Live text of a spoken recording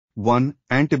1.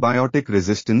 Antibiotic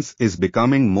resistance is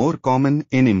becoming more common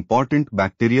in important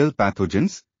bacterial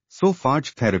pathogens, so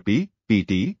phage therapy,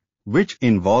 PT, which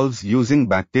involves using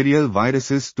bacterial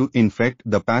viruses to infect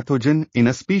the pathogen in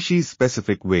a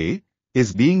species-specific way,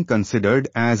 is being considered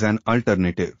as an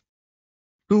alternative.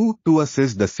 2. To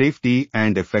assess the safety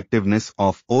and effectiveness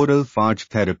of oral phage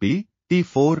therapy,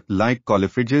 T4, like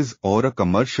Coliphage's or a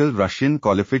commercial Russian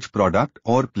Coliphage product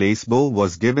or placebo,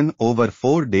 was given over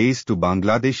 4 days to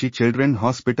Bangladeshi children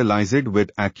hospitalized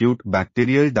with acute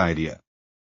bacterial diarrhea.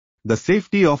 The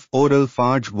safety of oral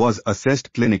phage was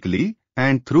assessed clinically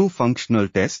and through functional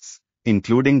tests,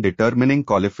 including determining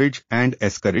Coliphage and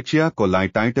Escherichia coli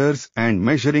titers and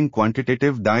measuring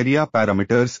quantitative diarrhea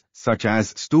parameters such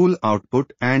as stool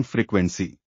output and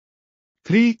frequency.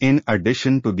 3. In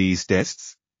addition to these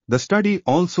tests, the study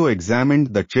also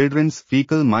examined the children's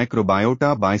fecal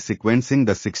microbiota by sequencing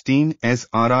the 16S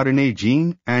rRNA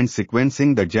gene and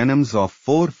sequencing the genomes of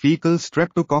 4 fecal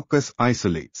Streptococcus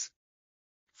isolates.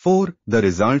 4. The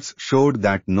results showed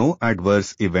that no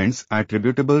adverse events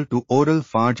attributable to oral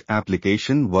phage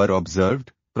application were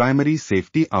observed, primary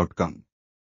safety outcome.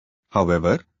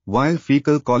 However, while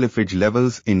fecal coliphage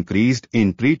levels increased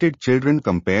in treated children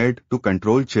compared to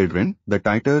control children, the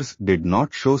titers did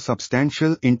not show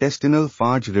substantial intestinal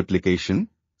phage replication,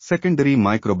 secondary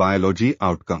microbiology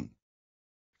outcome.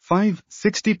 5.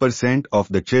 60% of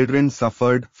the children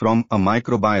suffered from a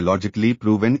microbiologically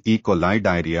proven E. coli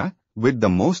diarrhea, with the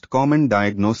most common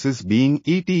diagnosis being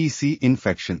ETEC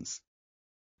infections.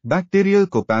 Bacterial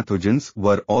copathogens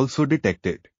were also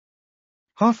detected.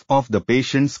 Half of the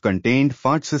patients contained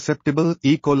phage-susceptible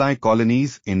E. coli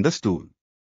colonies in the stool.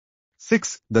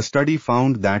 6. The study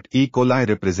found that E. coli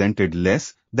represented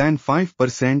less than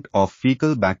 5% of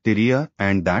fecal bacteria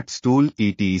and that stool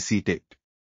ETEC ticked.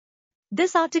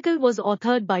 This article was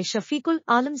authored by Shafiqul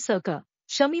Alam Sarker,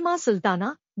 Shamima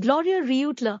Sultana, Gloria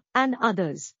Reuteler, and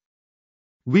others.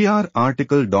 We are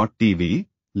article.tv,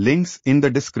 links in the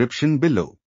description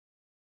below.